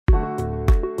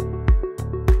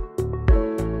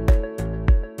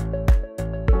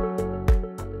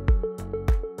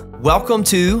Welcome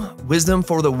to Wisdom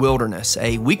for the Wilderness,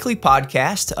 a weekly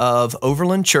podcast of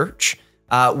Overland Church,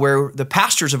 where the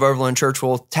pastors of Overland Church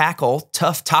will tackle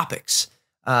tough topics,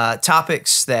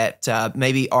 topics that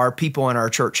maybe our people in our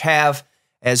church have,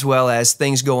 as well as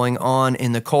things going on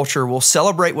in the culture. We'll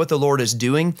celebrate what the Lord is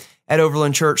doing at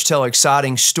Overland Church, tell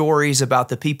exciting stories about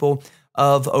the people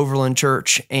of Overland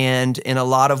Church, and in a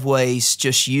lot of ways,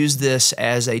 just use this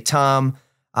as a time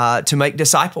to make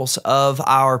disciples of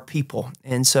our people.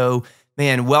 And so,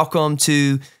 man, welcome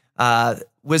to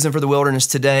Wisdom for the Wilderness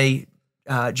today.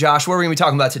 Josh, what are we going to be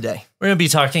talking about today? We're going to be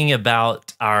talking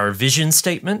about our vision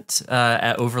statement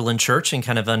at Overland Church and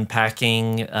kind of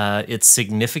unpacking its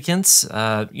significance.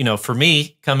 For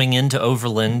me, coming into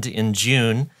Overland in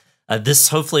June, this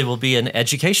hopefully will be an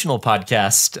educational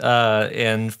podcast,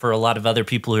 and for a lot of other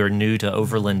people who are new to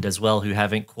Overland as well, who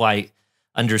haven't quite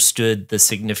understood the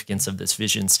significance of this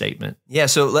vision statement. Yeah,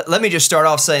 so let me just start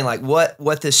off saying like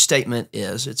what this statement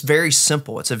is. It's very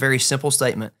simple. It's a very simple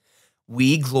statement.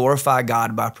 We glorify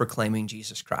God by proclaiming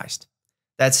Jesus Christ.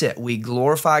 That's it. We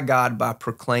glorify God by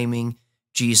proclaiming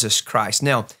Jesus Christ.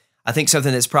 Now, I think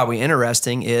something that's probably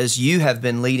interesting is you have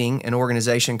been leading an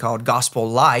organization called Gospel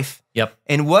Life. Yep.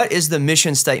 And what is the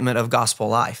mission statement of Gospel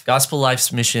Life? Gospel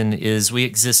Life's mission is we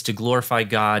exist to glorify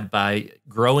God by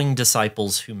growing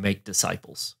disciples who make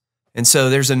disciples. And so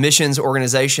there's a missions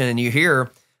organization, and you hear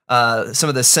some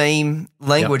of the same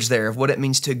language there of what it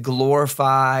means to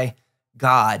glorify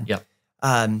God. Yep.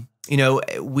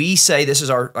 We say this is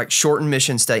our shortened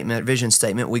mission statement, vision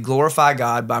statement. We glorify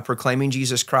God by proclaiming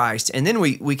Jesus Christ. And then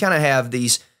we kind of have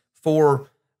these four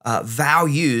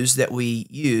values that we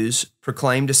use: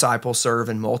 proclaim, disciple, serve,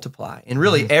 and multiply. And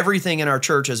really everything in our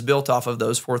church is built off of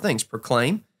those four things.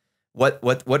 Proclaim, what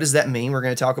does that mean? We're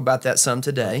going to talk about that some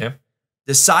today. Okay.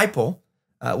 Disciple,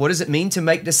 what does it mean to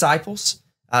make disciples?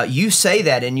 You say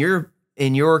that in your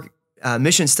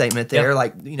mission statement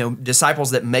there,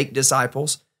 disciples that make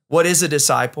disciples. What is a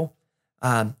disciple?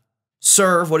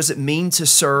 Serve, what does it mean to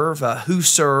serve? Who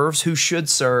serves? Who should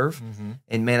serve? Mm-hmm.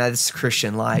 And man, this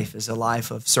Christian life is a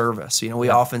life of service. We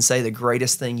often say the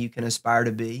greatest thing you can aspire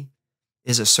to be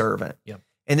is a servant. Yep.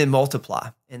 And then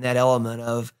multiply, in that element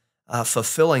of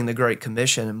fulfilling the Great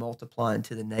Commission and multiplying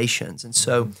to the nations. And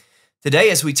so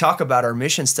today, as we talk about our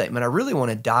mission statement, I really want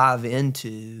to dive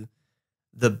into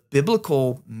the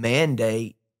biblical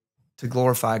mandate to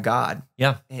glorify God.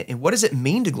 Yeah. And what does it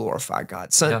mean to glorify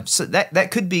God? So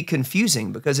that could be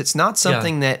confusing because it's not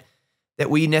something that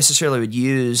we necessarily would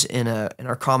use in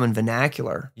our common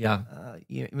vernacular. Yeah.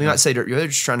 We might say you're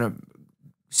just trying to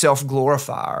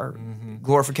self-glorify or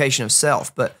glorification of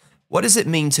self, but what does it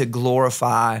mean to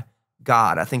glorify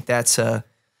God? I think that's a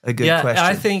good question.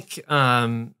 I think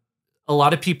a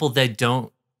lot of people, they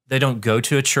don't go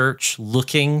to a church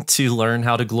looking to learn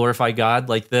how to glorify God.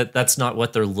 That's not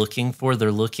what they're looking for.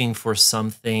 They're looking for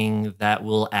something that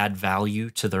will add value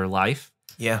to their life.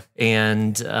 Yeah.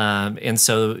 And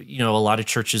so, a lot of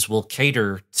churches will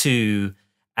cater to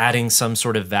adding some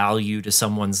sort of value to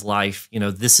someone's life.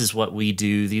 This is what we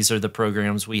do. These are the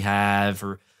programs we have,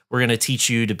 or we're going to teach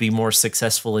you to be more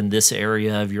successful in this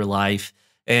area of your life.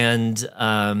 And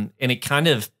it kind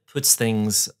of puts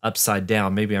things upside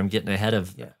down. Maybe I'm getting ahead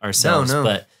of ourselves,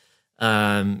 but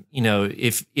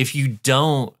if you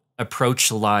don't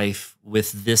approach life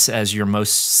with this as your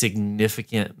most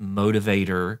significant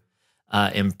motivator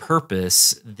and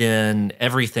purpose, then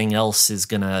everything else is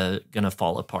gonna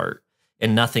fall apart,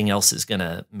 and nothing else is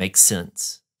gonna make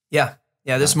sense. Yeah.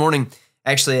 This morning,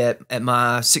 actually, at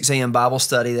my 6 a.m. Bible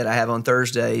study that I have on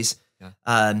Thursdays,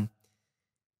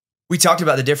 we talked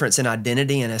about the difference in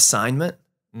identity and assignment.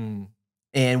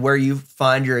 And where you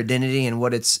find your identity and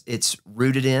what it's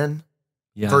rooted in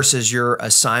versus your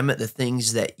assignment, the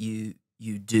things that you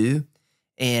do.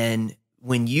 And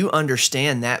when you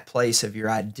understand that place of your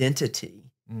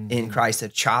identity in Christ, a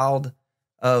child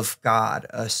of God,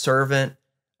 a servant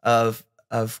of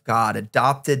God,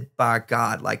 adopted by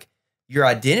God, like your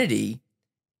identity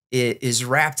is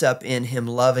wrapped up in Him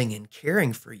loving and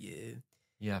caring for you.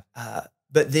 Yeah.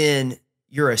 But then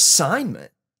your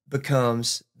assignment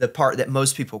becomes the part that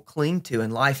most people cling to in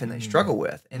life and they struggle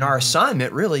with. And our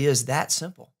assignment really is that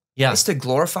simple. Yeah. It's to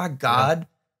glorify God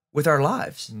with our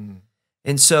lives.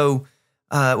 And so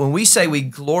when we say we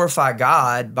glorify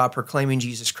God by proclaiming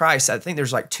Jesus Christ, I think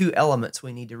there's two elements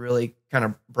we need to really kind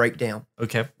of break down.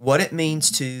 Okay. What it means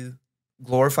to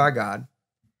glorify God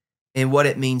and what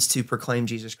it means to proclaim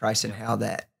Jesus Christ and how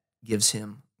that gives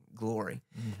Him glory.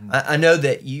 Mm-hmm. I know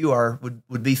that you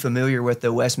would be familiar with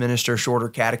the Westminster Shorter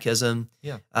Catechism.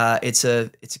 Yeah. It's a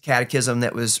catechism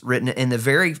that was written, and the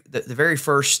very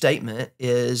first statement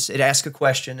is, it asks a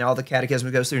question. All the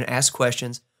catechism goes through and asks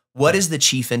questions. What is the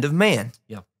chief end of man?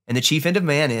 Yeah. And the chief end of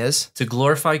man is to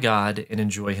glorify God and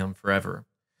enjoy him forever.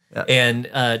 Yeah.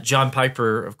 And John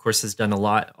Piper, of course, has done a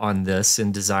lot on this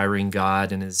in Desiring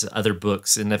God and his other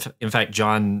books. And in fact,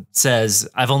 John says,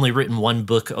 I've only written one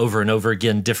book over and over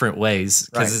again, different ways,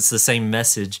 because it's the same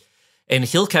message. And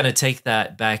he'll kind of take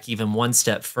that back even one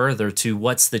step further to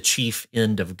what's the chief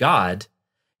end of God.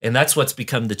 And that's what's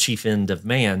become the chief end of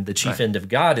man. The chief end of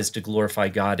God is to glorify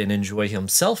God and enjoy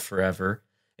himself forever.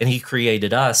 And he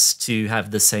created us to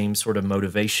have the same sort of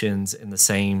motivations and the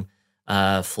same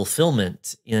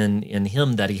fulfillment in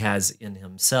him that he has in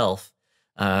himself.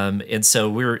 And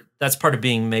so that's part of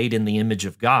being made in the image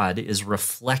of God, is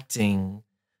reflecting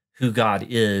who God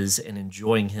is and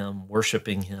enjoying him,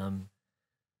 worshiping him.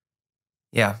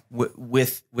 Yeah,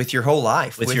 with your whole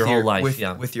life. With your whole life,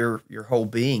 with your whole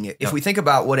being. If we think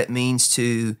about what it means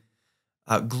to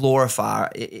glorify,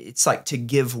 it's like to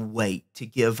give weight, to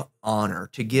give honor,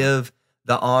 to give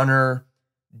the honor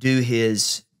due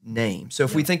his name. So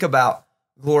if we think about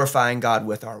glorifying God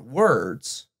with our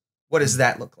words, what does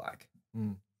that look like?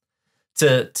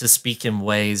 To speak in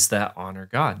ways that honor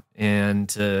God, and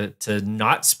to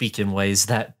not speak in ways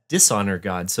that dishonor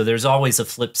God. So there's always a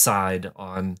flip side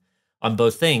on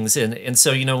both things. And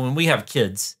so, when we have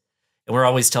kids and we're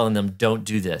always telling them, don't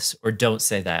do this, or don't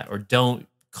say that, or don't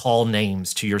call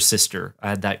names to your sister. I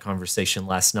had that conversation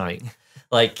last night.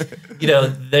 Like,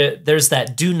 there's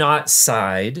that do not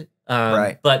side,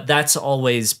 but that's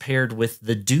always paired with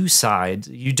the do side.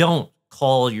 You don't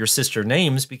call your sister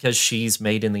names because she's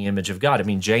made in the image of God. I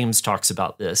mean, James talks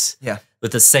about this. Yeah.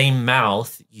 With the same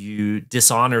mouth, you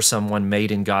dishonor someone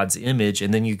made in God's image,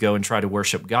 and then you go and try to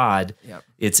worship God. Yeah.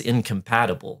 It's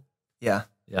incompatible. Yeah.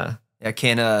 Yeah.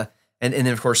 Yeah. And then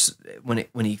of course, when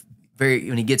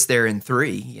he gets there in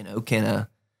 3, can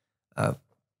a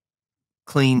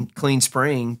clean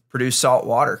spring produce salt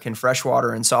water? Can fresh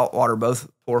water and salt water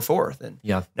both pour forth? And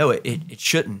no, it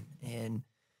shouldn't. And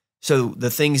so the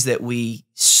things that we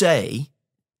say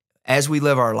as we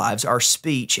live our lives, our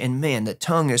speech, and man, the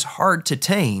tongue is hard to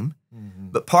tame,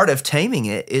 but part of taming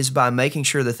it is by making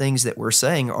sure the things that we're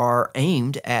saying are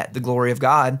aimed at the glory of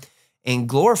God and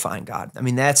glorifying God. I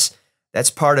mean, that's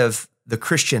part of the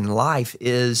Christian life,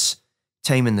 is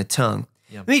taming the tongue.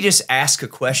 Yeah. Let me just ask a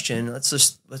question. Let's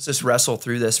just wrestle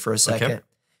through this for a second. Okay.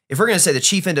 If we're going to say the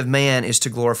chief end of man is to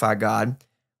glorify God,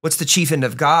 what's the chief end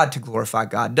of God to glorify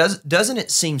God? Doesn't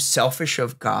it seem selfish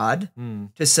of God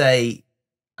to say,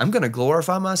 I'm going to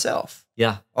glorify myself?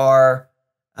 Yeah. Or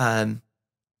I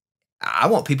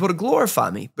want people to glorify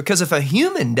me. Because if a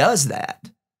human does that.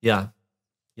 Yeah.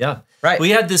 Yeah. Right.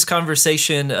 We had this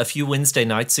conversation a few Wednesday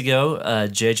nights ago.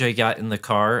 JJ got in the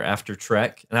car after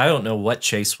Trek, and I don't know what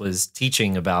Chase was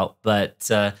teaching about, but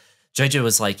JJ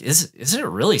was like, isn't it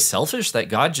really selfish that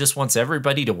God just wants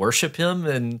everybody to worship him?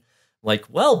 And like,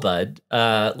 well, bud,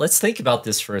 let's think about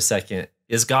this for a second.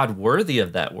 Is God worthy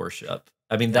of that worship?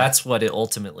 I mean, that's what it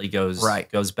ultimately goes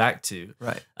back to.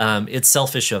 Right. It's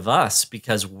selfish of us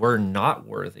because we're not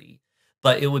worthy.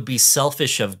 But it would be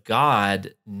selfish of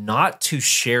God not to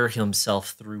share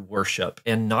himself through worship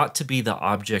and not to be the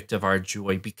object of our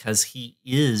joy, because he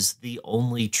is the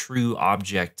only true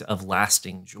object of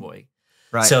lasting joy.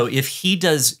 Right. So if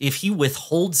he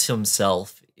withholds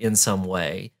himself in some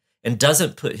way and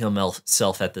doesn't put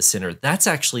himself at the center, that's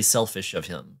actually selfish of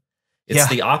him. It's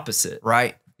the opposite.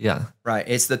 Right. Yeah. Right.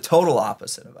 It's the total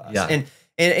opposite of us. Yeah.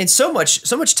 And so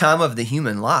much time of the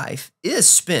human life is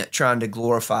spent trying to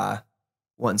glorify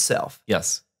oneself.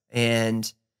 Yes. And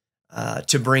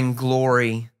to bring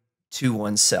glory to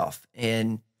oneself.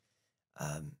 And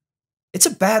it's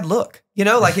a bad look.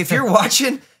 Like if you're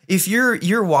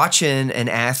watching an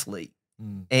athlete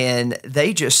and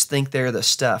they just think they're the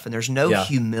stuff and there's no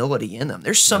humility in them.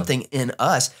 There's something in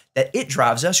us that it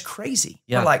drives us crazy.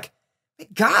 Yeah. We're like,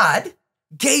 God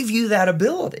gave you that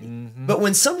ability. Mm-hmm. But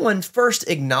when someone first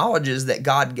acknowledges that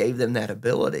God gave them that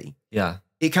ability,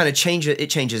 it kind of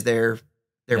changes their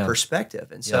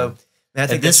perspective. And so I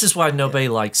think this is why nobody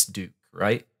likes Duke,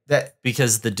 right?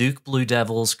 Because the Duke Blue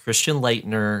Devils, Christian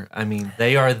Leitner, I mean,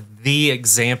 they are the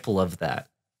example of that.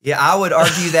 Yeah, I would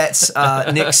argue that's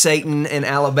Nick Saban in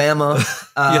Alabama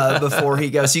before he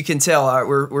goes. You can tell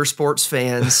we're sports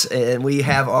fans, and we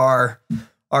have our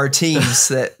teams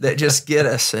that just get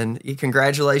us. And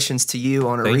congratulations to you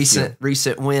on a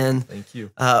recent win. Thank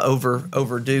you.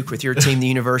 Over Duke with your team, the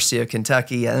University of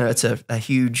Kentucky. I know it's a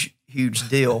huge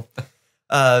deal.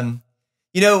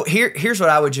 Here's what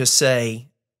I would just say.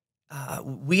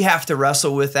 We have to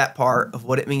wrestle with that part of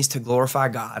what it means to glorify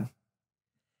God.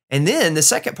 And then the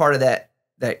second part of that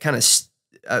kind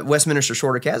of Westminster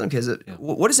Shorter Catechism, because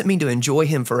what does it mean to enjoy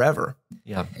him forever?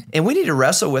 Yeah. And we need to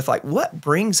wrestle with what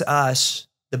brings us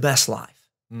the best life.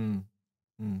 Mm.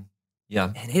 Mm.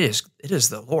 Yeah. And it is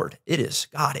the Lord. It is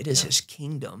God. It is his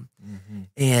kingdom. Mm-hmm.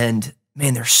 And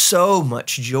man, there's so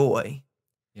much joy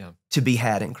to be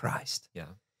had in Christ. Yeah.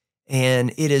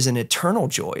 And it is an eternal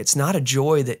joy. It's not a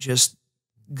joy that just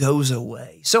goes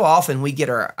away. So often we get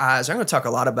our eyes, I'm going to talk a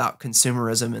lot about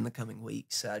consumerism in the coming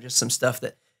weeks, just some stuff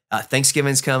that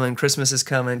Thanksgiving's coming, Christmas is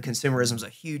coming, consumerism is a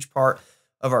huge part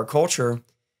of our culture.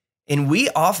 And we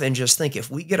often just think if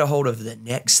we get a hold of the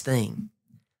next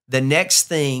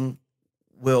thing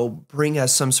will bring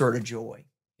us some sort of joy.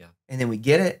 Yeah. And then we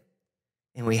get it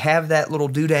and we have that little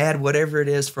doodad, whatever it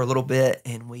is, for a little bit,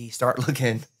 and we start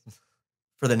looking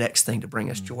for the next thing to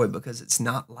bring us joy because it's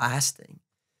not lasting.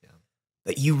 Yeah.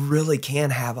 But you really can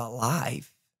have a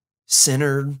life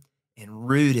centered and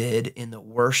rooted in the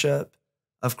worship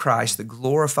of Christ, the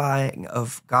glorifying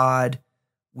of God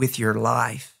with your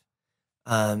life.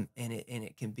 And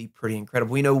it can be pretty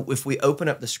incredible. If we open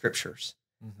up the scriptures,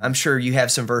 I'm sure you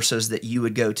have some verses that you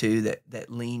would go to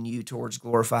that lean you towards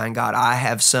glorifying God. I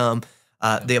have some.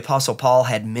 The Apostle Paul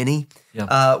had many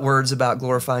words about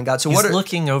glorifying God. So he's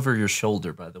looking over your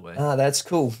shoulder, by the way. Oh, that's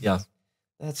cool. Yeah.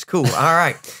 That's cool. All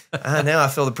right. Now I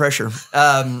feel the pressure.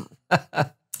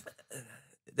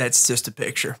 That's just a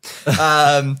picture.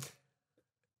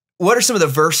 What are some of the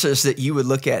verses that you would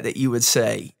look at that you would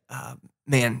say,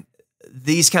 man,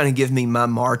 these kind of give me my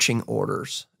marching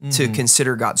orders to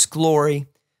consider God's glory,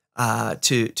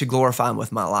 to glorify him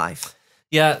with my life?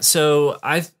 Yeah. So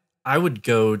I would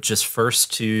go just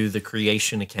first to the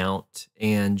creation account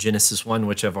and Genesis 1,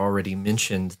 which I've already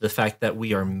mentioned, the fact that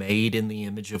we are made in the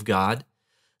image of God.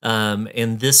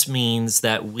 And this means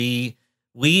that we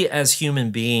as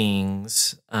human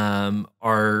beings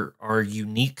are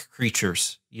unique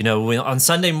creatures. On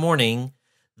Sunday morning,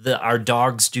 our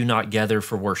dogs do not gather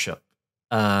for worship.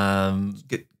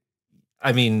 Good.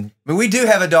 I mean, we do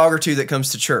have a dog or two that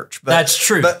comes to church. But, that's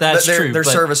true. That's true. They're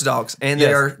service dogs, and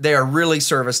yes. they are really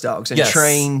service dogs and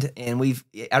trained. And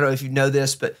I don't know if you know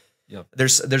this, but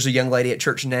there's a young lady at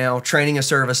church now training a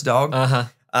service dog,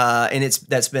 and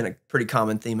that's been a pretty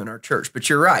common theme in our church. But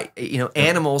you're right.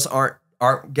 Animals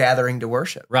aren't gathering to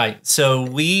worship. Right. So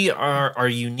we are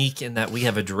unique in that we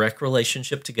have a direct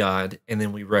relationship to God, and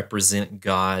then we represent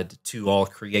God to all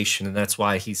creation, and that's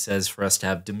why He says for us to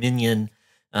have dominion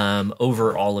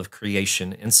over all of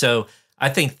creation. And so I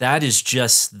think that is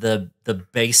just the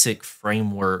basic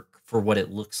framework for what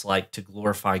it looks like to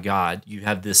glorify God. You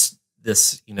have this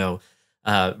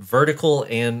vertical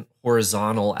and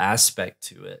horizontal aspect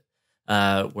to it,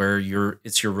 where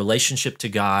it's your relationship to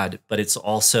God, but it's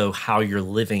also how you're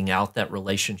living out that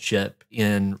relationship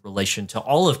in relation to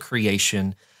all of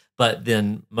creation, but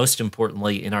then most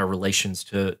importantly in our relations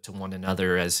to one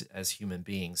another as human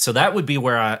beings. So that would be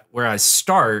where I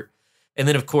start. And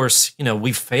then of course,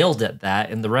 we've failed at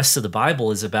that. And the rest of the Bible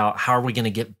is about how are we going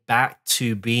to get back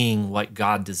to being what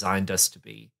God designed us to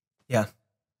be. Yeah.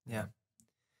 Yeah.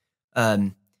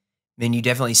 You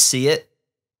definitely see it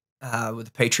with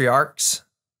the patriarchs.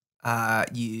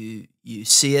 You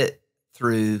see it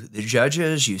through the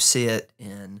judges. You see it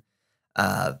in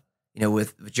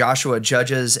with Joshua,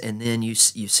 judges, and then you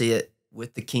see it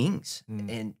with the kings.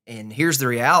 And here's the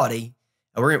reality: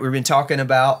 we've been talking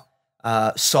about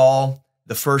Saul,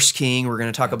 the first king. We're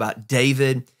going to talk about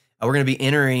David. We're going to be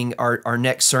entering our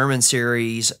next sermon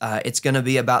series. It's going to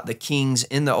be about the kings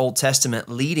in the Old Testament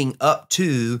leading up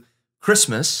to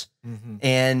Christmas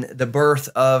and the birth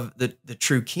of the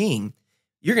true king.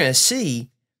 You're going to see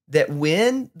that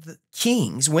when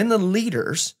the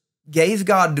leaders gave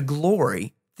God the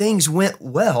glory, things went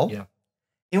well. Yeah.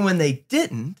 And when they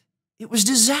didn't, it was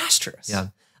disastrous. Yeah.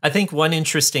 I think one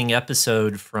interesting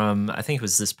episode from, I think it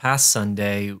was this past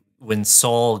Sunday, when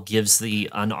Saul gives the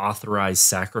unauthorized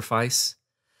sacrifice.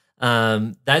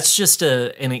 That's just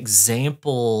an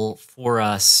example for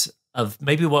us of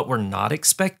maybe what we're not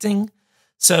expecting.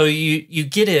 So you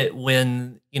get it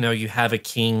when, you have a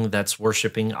king that's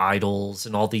worshiping idols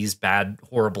and all these bad,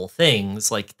 horrible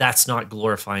things. Like, that's not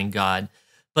glorifying God.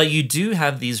 But you do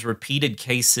have these repeated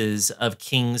cases of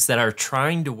kings that are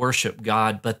trying to worship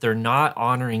God, but they're not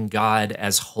honoring God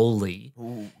as holy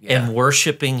and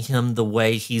worshiping him the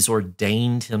way he's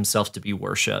ordained himself to be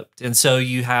worshiped. And so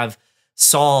you have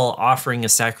Saul offering a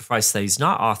sacrifice that he's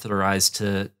not authorized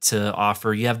to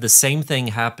offer. You have the same thing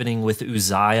happening with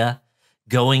Uzziah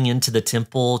going into the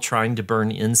temple, trying to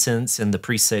burn incense, and the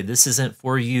priests say, "This isn't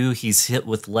for you." He's hit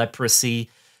with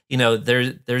leprosy.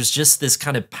 There's just this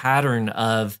kind of pattern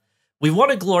of, we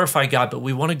want to glorify God, but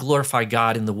we want to glorify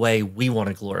God in the way we want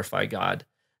to glorify God,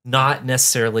 not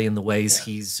necessarily in the ways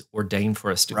He's ordained for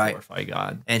us to glorify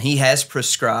God. And He has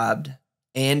prescribed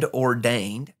and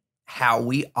ordained how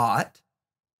we ought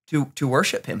to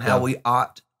worship Him, how we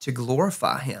ought to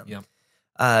glorify Him. Yeah.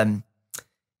 I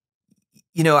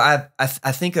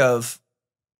think of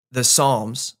the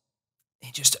Psalms,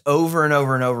 and just over and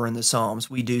over and over in the Psalms,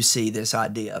 we do see this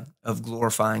idea of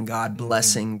glorifying God,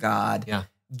 blessing God,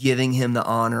 giving Him the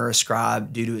honor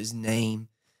ascribed due to His name.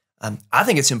 I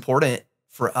think it's important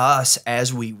for us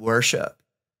as we worship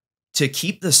to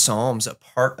keep the Psalms a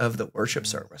part of the worship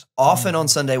service. Often on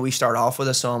Sunday, we start off with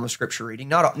a psalm of scripture reading.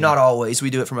 Not always. We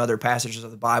do it from other passages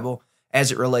of the Bible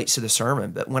as it relates to the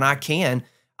sermon. But when I can,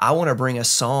 I want to bring a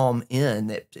psalm in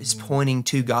that is pointing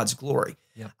to God's glory.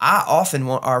 Yeah. I often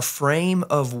want our frame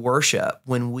of worship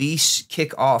when we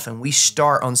kick off and we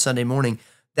start on Sunday morning,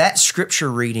 that scripture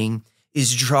reading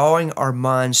is drawing our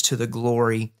minds to the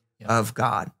glory of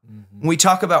God. When we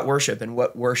talk about worship and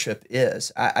what worship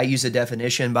is, I use a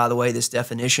definition. By the way, this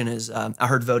definition is, I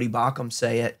heard Vodi Bakum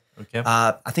say it,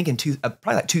 I think in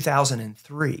probably like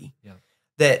 2003,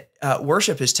 that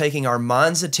worship is taking our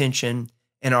mind's attention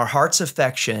and our heart's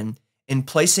affection and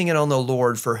placing it on the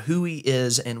Lord for who He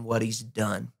is and what He's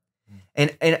done.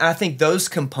 And I think those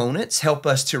components help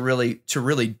us to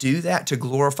really do that, to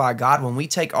glorify God, when we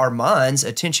take our mind's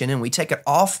attention and we take it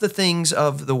off the things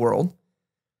of the world.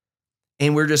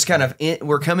 And we're just kind of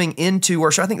we're coming into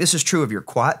worship. I think this is true of your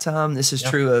quiet time. This is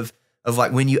true of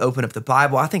like when you open up the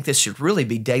Bible. I think this should really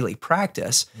be daily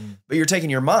practice. But you're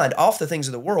taking your mind off the things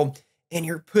of the world and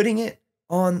you're putting it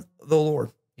on the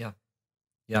Lord.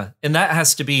 Yeah. And that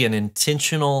has to be an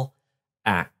intentional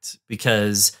act,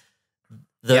 because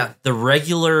the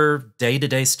regular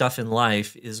day-to-day stuff in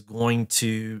life is going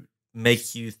to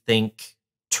make you think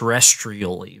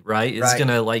terrestrially, right? It's going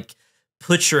to like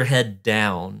put your head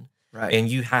down. Right. And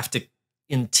you have to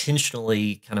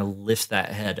intentionally kind of lift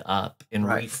that head up and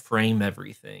reframe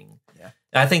everything. Yeah.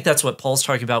 I think that's what Paul's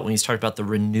talking about when he's talking about the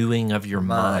renewing of your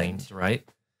mind, right?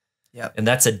 Yeah. And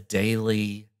that's a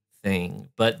daily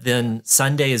thing. But then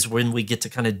Sunday is when we get to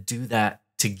kind of do that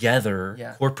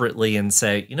together corporately and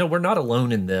say, we're not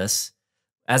alone in this.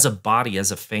 As a body,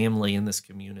 as a family in this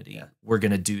community, we're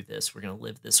going to do this. We're going to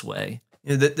live this way.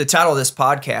 The title of this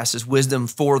podcast is Wisdom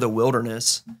for the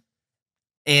Wilderness.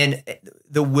 And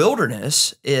the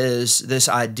wilderness is this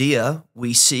idea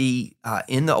we see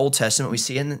in the Old Testament, we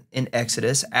see in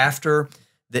Exodus, after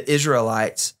the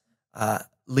Israelites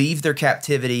leave their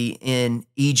captivity in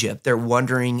Egypt. They're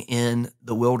wandering in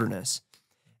the wilderness,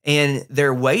 and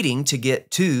they're waiting to get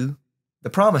to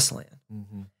the Promised Land.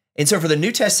 And so for the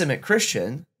New Testament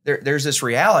Christian, there's this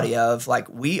reality of like,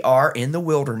 we are in the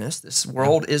wilderness. This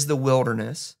world is the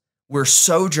wilderness. We're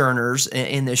sojourners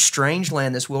in this strange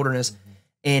land, this wilderness.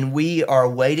 And we are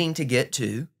waiting to get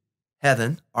to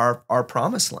heaven, our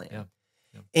promised land.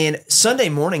 And Sunday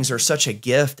mornings are such a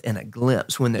gift and a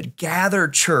glimpse when the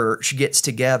gathered church gets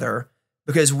together,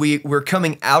 because we're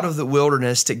coming out of the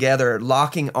wilderness together,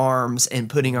 locking arms and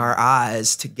putting our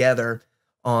eyes together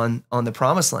on the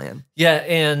promised land. Yeah,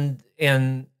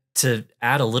 and to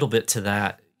add a little bit to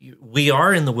that, we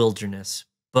are in the wilderness,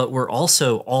 but we're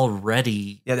also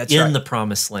already in the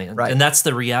promised land. Right. And that's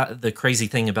the crazy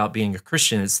thing about being a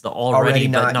Christian is the already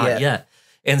but not yet.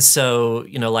 And so,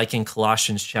 like in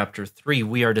Colossians chapter 3,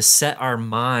 we are to set our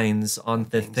minds on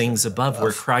the things above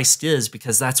where Christ is,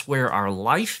 because that's where our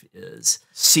life is.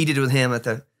 Seated with Him at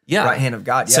the right hand of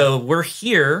God. Yeah. So we're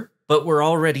here, but we're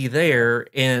already there.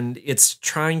 And it's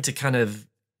trying to kind of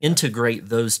integrate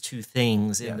those two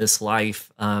things in this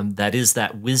life that is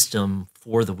that wisdom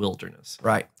for the wilderness.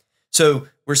 Right. So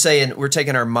we're saying we're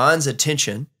taking our mind's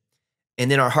attention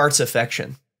and then our heart's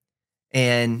affection.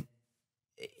 And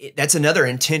that's another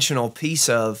intentional piece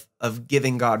of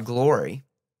giving God glory,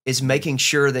 is making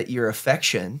sure that your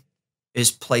affection is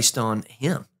placed on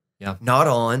Him, not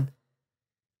on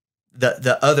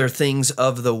the other things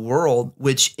of the world,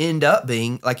 which end up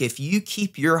being like, if you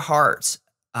keep your heart's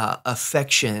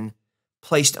affection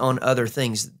placed on other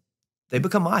things, they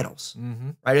become idols,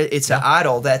 right? It's an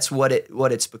idol. That's what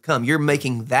it's become. You're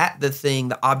making that the thing,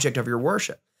 the object of your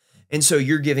worship. And so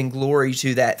you're giving glory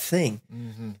to that thing.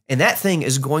 And that thing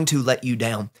is going to let you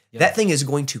down. That thing is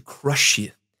going to crush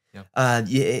you.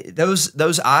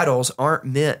 Those idols aren't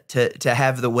meant to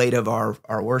have the weight of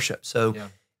our worship. So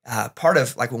part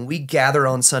of like when we gather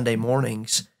on Sunday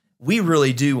mornings, we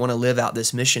really do want to live out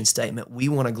this mission statement. We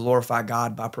want to glorify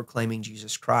God by proclaiming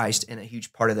Jesus Christ, and a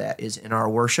huge part of that is in our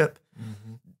worship.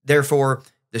 Mm-hmm. Therefore,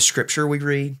 the scripture we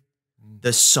read,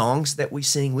 the songs that we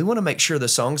sing, we want to make sure the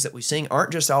songs that we sing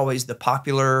aren't just always the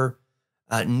popular,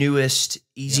 newest,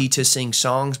 easy to sing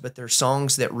songs, but they're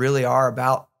songs that really are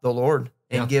about the Lord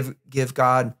and give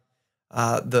God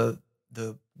the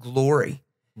glory.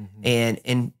 Mm-hmm.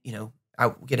 And you know,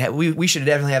 we should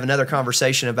definitely have another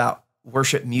conversation about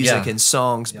worship music and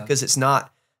songs, because it's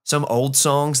not some old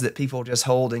songs that people just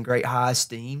hold in great high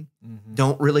esteem. Mm-hmm.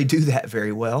 Don't really do that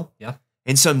very well. Yeah.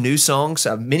 And some new songs,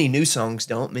 many new songs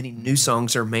don't. Many new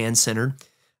songs are man-centered.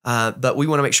 But we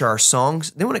want to make sure our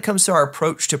songs, then when it comes to our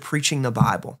approach to preaching the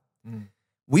Bible,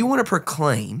 we want to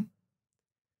proclaim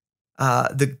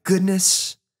the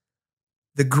goodness,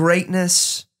 the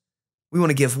greatness. We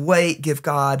want to give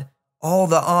God all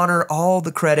the honor, all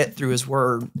the credit through his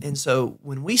word. And so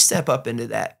when we step up into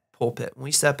that pulpit, when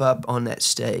we step up on that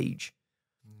stage,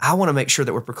 I want to make sure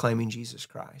that we're proclaiming Jesus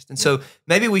Christ. And so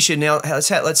maybe we should now,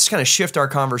 let's kind of shift our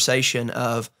conversation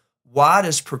of, why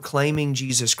does proclaiming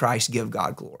Jesus Christ give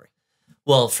God glory?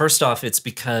 Well, first off, it's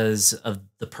because of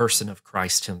the person of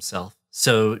Christ himself.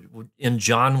 So in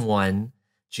John 1,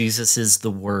 Jesus is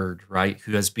the Word, right,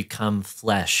 who has become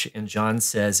flesh. And John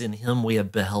says, in him we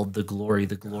have beheld the glory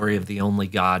of the only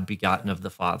God, begotten of the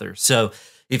Father. So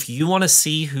if you want to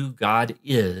see who God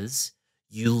is,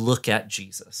 you look at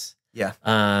Jesus. Yeah.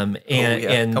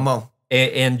 And come on.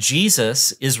 And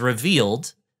Jesus is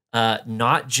revealed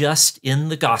not just in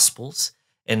the Gospels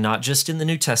and not just in the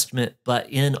New Testament, but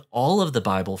in all of the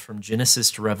Bible from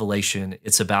Genesis to Revelation.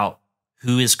 It's about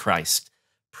who is Christ,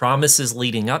 promises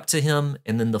leading up to him,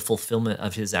 and then the fulfillment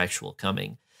of his actual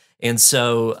coming. And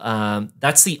so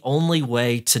that's the only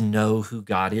way to know who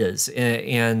God is.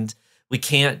 And we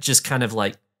can't just kind of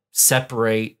like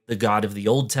separate the God of the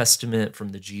Old Testament from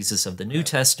the Jesus of the New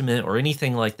Testament or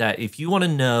anything like that. If you want to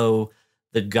know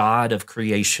the God of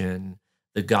creation,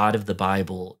 the God of the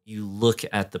Bible, you look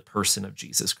at the person of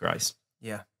Jesus Christ.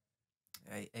 Yeah.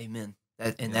 Amen.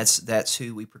 That's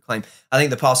who we proclaim. I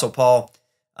think the Apostle Paul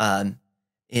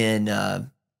in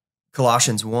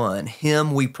Colossians 1,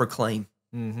 him we proclaim.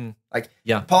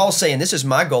 Mm-hmm. Paul's saying, this is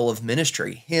my goal of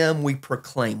ministry. Him we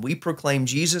proclaim. We proclaim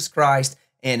Jesus Christ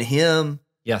and him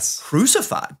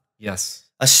crucified. Yes.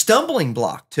 A stumbling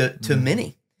block to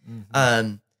many.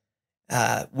 Mm-hmm.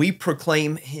 We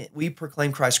proclaim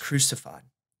Christ crucified,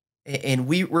 and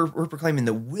we're proclaiming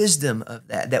the wisdom of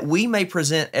that we may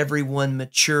present everyone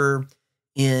mature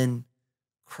in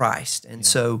Christ. And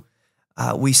so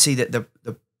we see that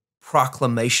the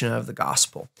proclamation of the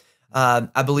gospel.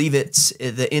 I believe it's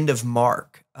at the end of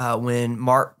Mark, when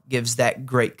Mark gives that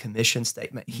Great Commission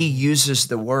statement. He uses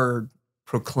the word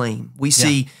proclaim. We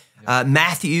see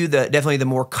Matthew, definitely the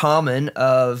more common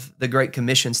of the Great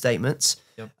Commission statements.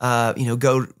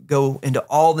 Go into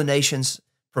all the nations,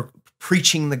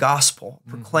 preaching the gospel,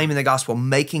 proclaiming the gospel,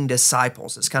 making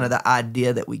disciples. It's kind of the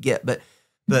idea that we get,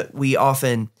 but we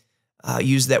often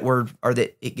use that word, or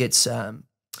that it gets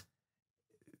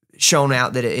shown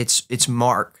out that it's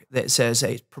Mark that says,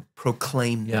 "Hey,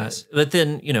 proclaim this." But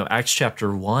then Acts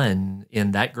chapter 1,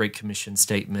 in that Great Commission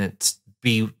statement,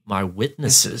 be my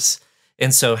witnesses.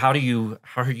 And so how are you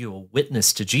a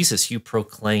witness to Jesus? You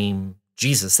proclaim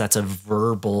Jesus. That's a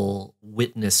verbal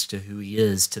witness to who he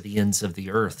is to the ends of the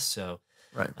earth. So,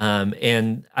 right.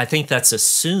 And I think that's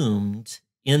assumed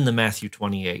in the Matthew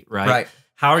 28, right? Right.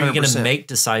 How are you going 100%. to make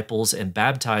disciples and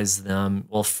baptize them?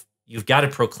 Well, you've got to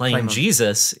proclaim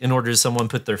Jesus in order to someone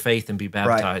put their faith and be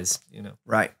baptized.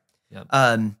 Right.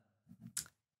 Yep.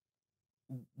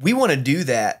 We want to do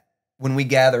that when we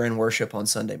gather in worship on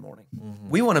Sunday morning. Mm-hmm.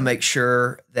 We want to make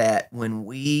sure that when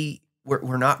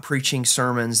we're not preaching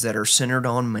sermons that are centered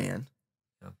on man.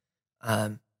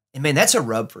 And man, that's a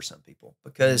rub for some people,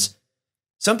 because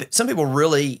some people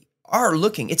really are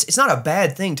looking. It's not a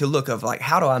bad thing to look of like,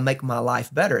 how do I make my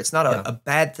life better? It's not a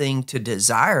bad thing to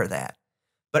desire that.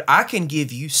 But I can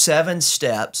give you 7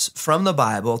 steps from the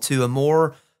Bible to a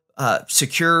more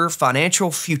secure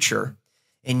financial future.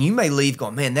 And you may leave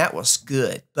going, man, that was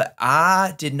good, but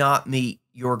I did not meet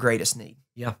your greatest need.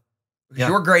 Yeah.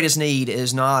 Your greatest need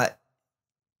is not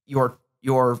your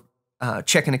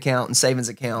checking account and savings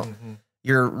account,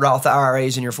 your Roth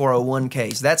IRAs and your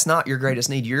 401ks. That's not your greatest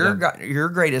need. Your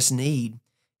greatest need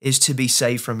is to be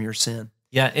saved from your sin.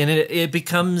 Yeah, and it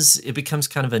becomes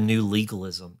kind of a new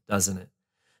legalism, doesn't it?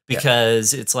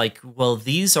 Because it's like, well,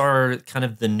 these are kind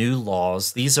of the new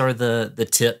laws. These are the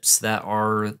tips that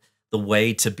are the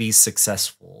way to be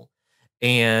successful.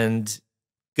 And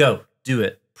go, do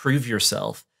it, prove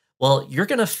yourself. well, you're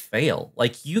going to fail.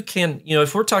 Like you can,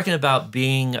 if we're talking about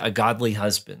being a godly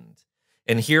husband,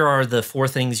 and here are the 4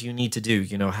 things you need to do,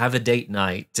 have a date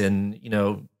night and,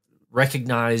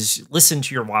 listen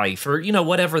to your wife or,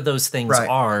 whatever those things Right.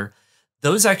 are,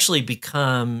 those actually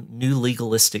become new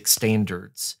legalistic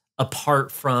standards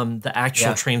apart from the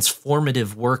actual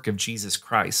transformative work of Jesus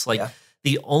Christ. Like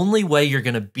the only way you're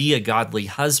going to be a godly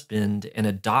husband and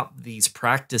adopt these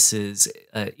practices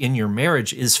in your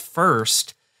marriage is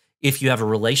first, if you have a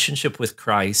relationship with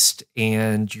Christ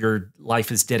and your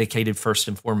life is dedicated first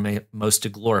and foremost to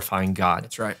glorifying God.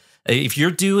 That's right. If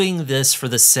you're doing this for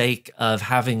the sake of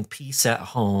having peace at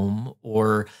home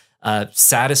or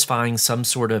satisfying some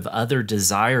sort of other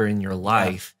desire in your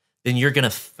life, then you're going to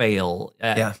fail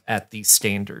at these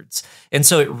standards. And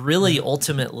so it really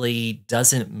ultimately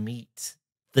doesn't meet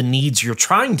the needs you're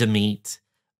trying to meet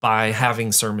by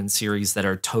having sermon series that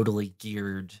are totally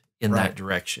geared in that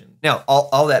direction. Now,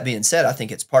 all that being said, I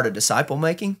think it's part of disciple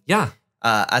making. Yeah.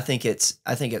 I think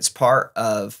it's part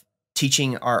of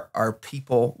teaching our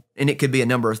people, and it could be a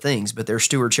number of things, but their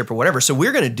stewardship or whatever. So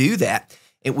we're going to do that.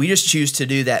 And we just choose to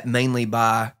do that mainly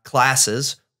by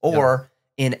classes or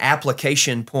in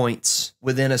application points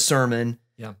within a sermon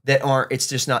that aren't, it's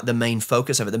just not the main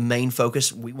focus of it. The main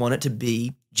focus, we want it to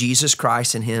be Jesus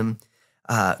Christ and Him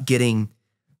getting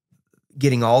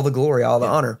all the glory, all the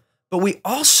honor. But we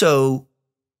also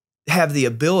have the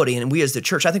ability, and we as the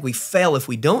church, I think we fail if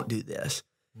we don't do this.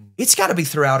 It's got to be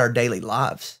throughout our daily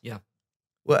lives. Yeah.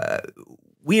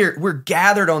 We're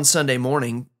gathered on Sunday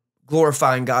morning,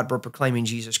 glorifying God by proclaiming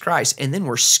Jesus Christ, and then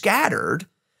we're scattered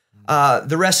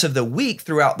the rest of the week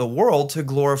throughout the world to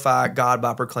glorify God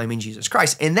by proclaiming Jesus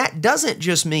Christ. And that doesn't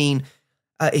just mean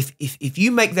if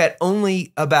you make that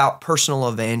only about personal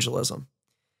evangelism,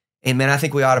 and man, I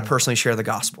think we ought to personally share the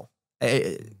gospel.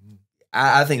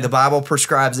 I think the Bible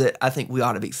prescribes it. I think we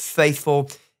ought to be faithful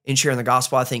in sharing the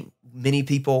gospel. I think many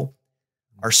people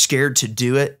are scared to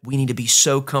do it. We need to be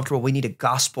so comfortable. We need a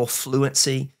gospel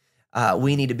fluency.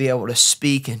 We need to be able to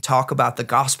speak and talk about the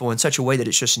gospel in such a way that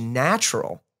it's just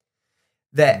natural.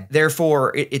 That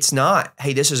therefore it's not,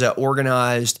 hey, this is an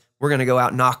organized, we're going to go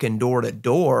out knocking door to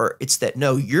door. It's that,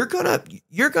 no, you're gonna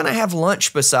have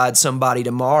lunch beside somebody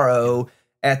tomorrow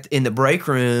in the break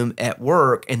room at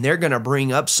work, and they're going to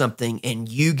bring up something, and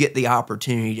you get the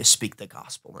opportunity to speak the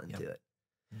gospel into it.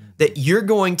 That you're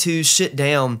going to sit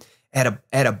down at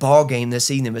a ball game this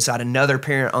evening beside another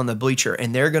parent on the bleacher,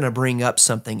 and they're going to bring up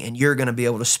something, and you're going to be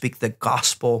able to speak the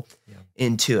gospel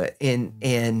into it,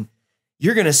 and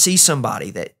you're going to see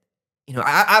somebody that,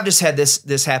 I've just had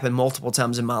this happen multiple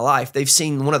times in my life. They've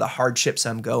seen one of the hardships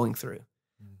I'm going through,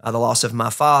 the loss of my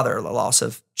father, the loss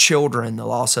of children, the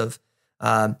loss of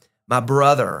my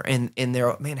brother, and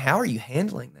they're, man, how are you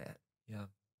handling that? Yeah.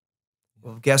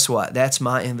 Well, guess what? That's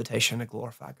my invitation to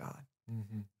glorify God.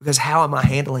 Because how am I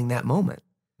handling that moment?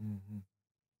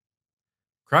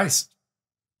 Christ.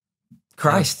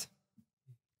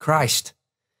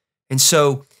 And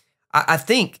so I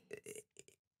think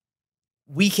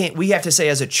we have to say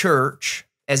as a church,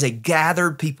 as a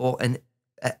gathered people, an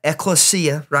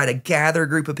ecclesia, right? A gathered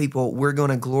group of people, we're going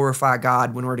to glorify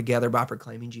God when we're together by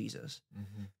proclaiming Jesus.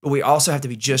 But we also have to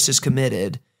be just as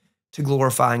committed to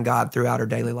glorifying God throughout our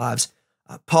daily lives.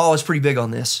 Paul is pretty big on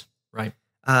this. Right.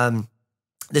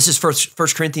 This is 1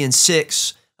 Corinthians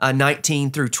 6,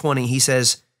 19 through 20. He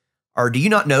says, or do you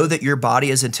not know that your body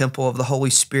is a temple of the Holy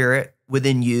Spirit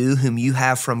within you, whom you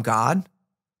have from God?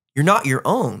 You're not your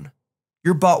own.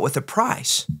 You're bought with a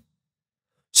price.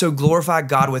 So glorify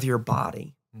God with your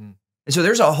body. And so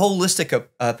there's a holistic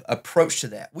approach to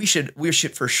that. We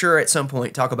should for sure at some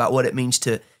point talk about what it means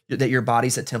that your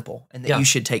body's a temple and that you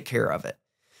should take care of it.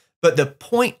 But the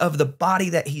point of the body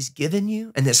that He's given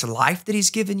you and this life that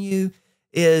He's given you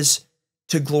is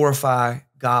to glorify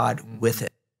God with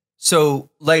it. So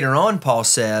later on, Paul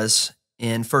says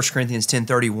in 1 Corinthians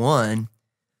 10:31,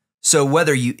 so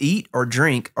whether you eat or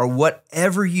drink or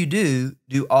whatever you do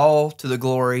all to the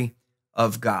glory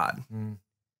of God.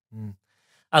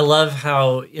 I love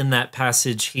how in that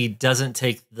passage he doesn't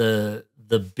take the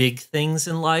big things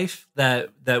in life that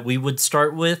we would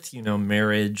start with,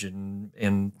 marriage and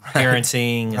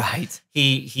parenting. Right.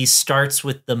 He starts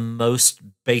with the most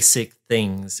basic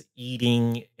things,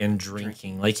 eating and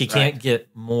drinking. Like you can't get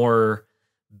more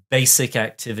basic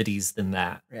activities than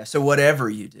that. Yeah. So whatever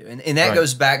you do, and that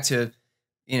goes back to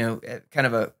kind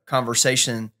of a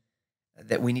conversation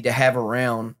that we need to have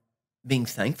around being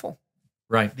thankful.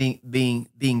 Right.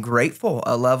 Being grateful,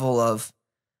 a level of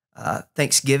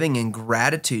thanksgiving and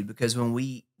gratitude, because when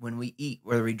we eat,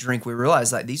 whether we drink, we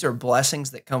realize that these are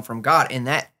blessings that come from God, and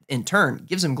that in turn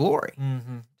gives him glory.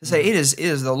 To say it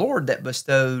is the Lord that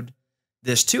bestowed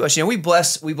this to us. We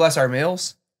bless our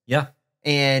meals. Yeah.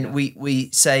 And we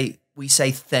say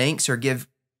thanks or give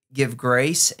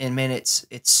grace, and man, it's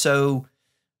so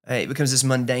it becomes this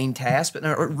mundane task, but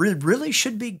no, it really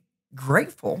should be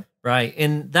grateful. Right.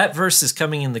 And that verse is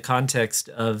coming in the context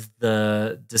of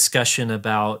the discussion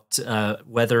about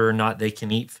whether or not they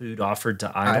can eat food offered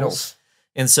to idols.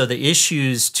 And so the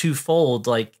issue's twofold,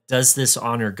 like, does this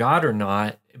honor God or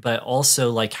not? But also,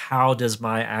 like, how does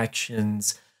my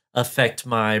actions affect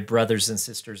my brothers and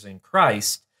sisters in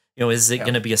Christ? Is it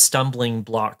going to be a stumbling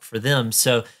block for them?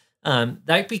 So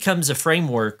that becomes a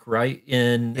framework, right?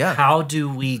 In how do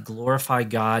we glorify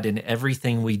God in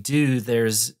everything we do?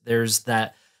 There's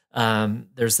that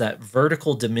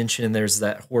vertical dimension, there's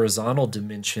that horizontal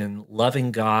dimension,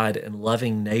 loving God and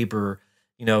loving neighbor.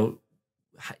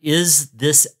 Is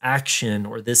this action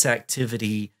or this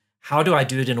activity, how do I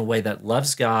do it in a way that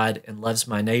loves God and loves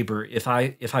my neighbor? If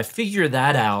I figure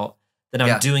that out, then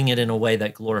I'm doing it in a way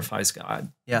that glorifies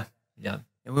God. Yeah. Yeah.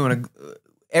 And we want to,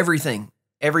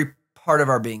 every part of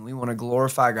our being, we want to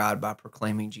glorify God by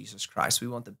proclaiming Jesus Christ. We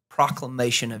want the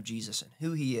proclamation of Jesus and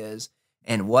who he is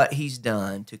and what he's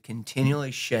done to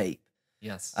continually shape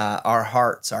our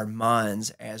hearts, our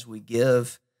minds, as we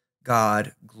give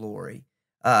God glory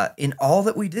in all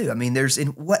that we do. I mean, there's in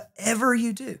whatever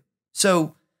you do.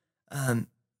 So,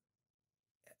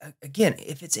 again,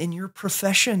 if it's in your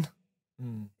profession,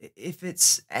 if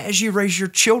it's as you raise your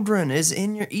children,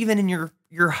 even in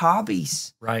your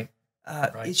hobbies, right.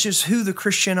 It's just who the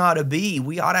Christian ought to be.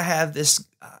 We ought to have this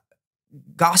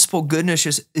gospel goodness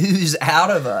just ooze out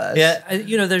of us.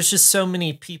 Yeah, there's just so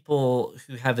many people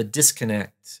who have a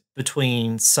disconnect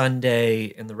between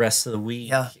Sunday and the rest of the week.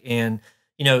 Yeah. And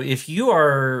if you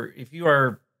are,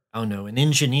 I don't know, an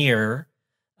engineer,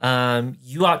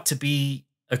 you ought to be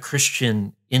a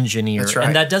Christian engineer. That's right.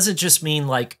 And that doesn't just mean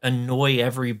like annoy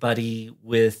everybody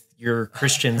with your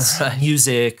Christian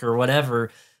music or whatever,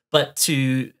 but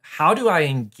to how do I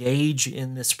engage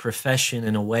in this profession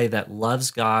in a way that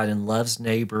loves God and loves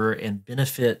neighbor and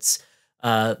benefits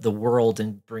the world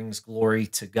and brings glory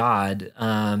to God?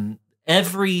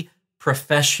 Every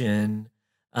profession,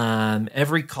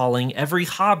 every calling, every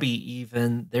hobby,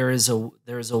 even there is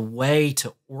a way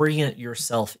to orient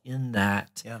yourself in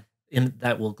that. Yeah.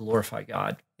 That will glorify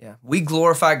God. Yeah, we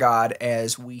glorify God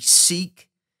as we seek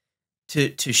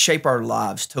to shape our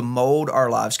lives, to mold our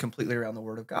lives completely around the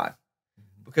Word of God.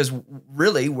 Because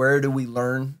really, where do we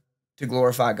learn to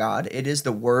glorify God? It is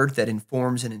the Word that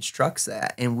informs and instructs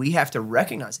that, and we have to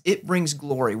recognize it brings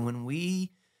glory when we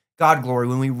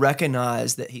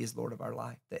recognize that He is Lord of our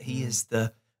life, that He is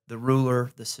the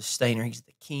ruler, the sustainer. He's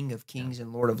the King of kings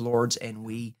and Lord of lords, and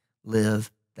we live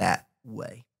that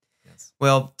way.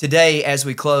 Well, today, as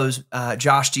we close,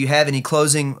 Josh, do you have any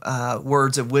closing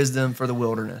words of wisdom for the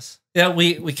wilderness? Yeah,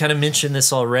 we kind of mentioned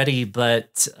this already,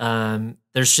 but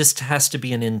there's just has to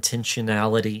be an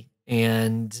intentionality,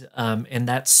 and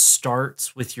that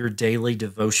starts with your daily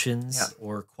devotions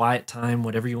or quiet time,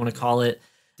 whatever you want to call it.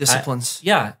 Disciplines.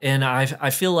 And I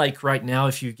feel like right now,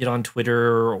 if you get on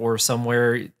Twitter or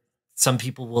somewhere, some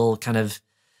people will kind of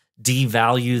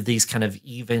devalue these kind of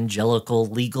evangelical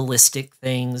legalistic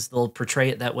things. They'll portray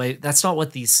it that way. That's not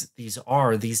what these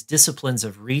are. These disciplines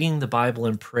of reading the Bible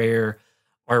and prayer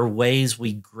are ways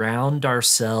we ground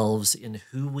ourselves in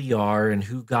who we are and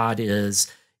who God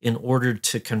is in order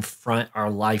to confront our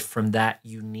life from that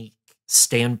unique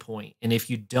standpoint. And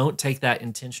if you don't take that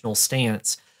intentional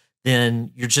stance,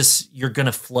 then you're going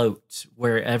to float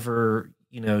wherever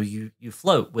you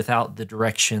float without the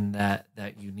direction that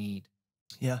you need.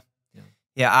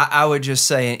 Yeah, I would just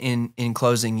say in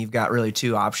closing, you've got really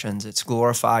two options. It's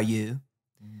glorify you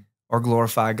or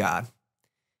glorify God.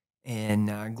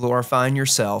 And glorifying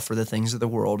yourself for the things of the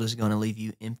world is going to leave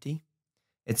you empty.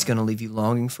 It's going to leave you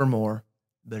longing for more.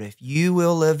 But if you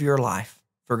will live your life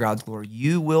for God's glory,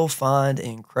 you will find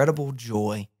incredible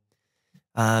joy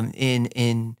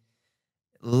in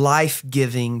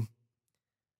life-giving,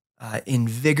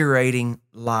 invigorating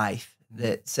life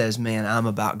that says, man, I'm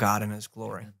about God and His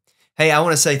glory. Hey, I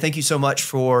want to say thank you so much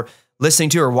for listening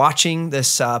to or watching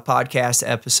this podcast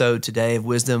episode today of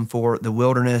Wisdom for the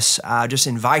Wilderness. I just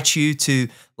invite you to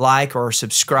like or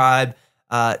subscribe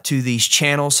to these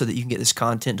channels so that you can get this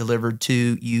content delivered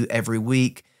to you every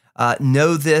week.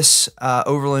 Know this,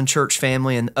 Overland Church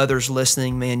family and others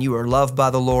listening, man, you are loved by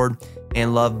the Lord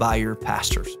and loved by your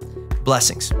pastors.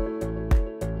 Blessings.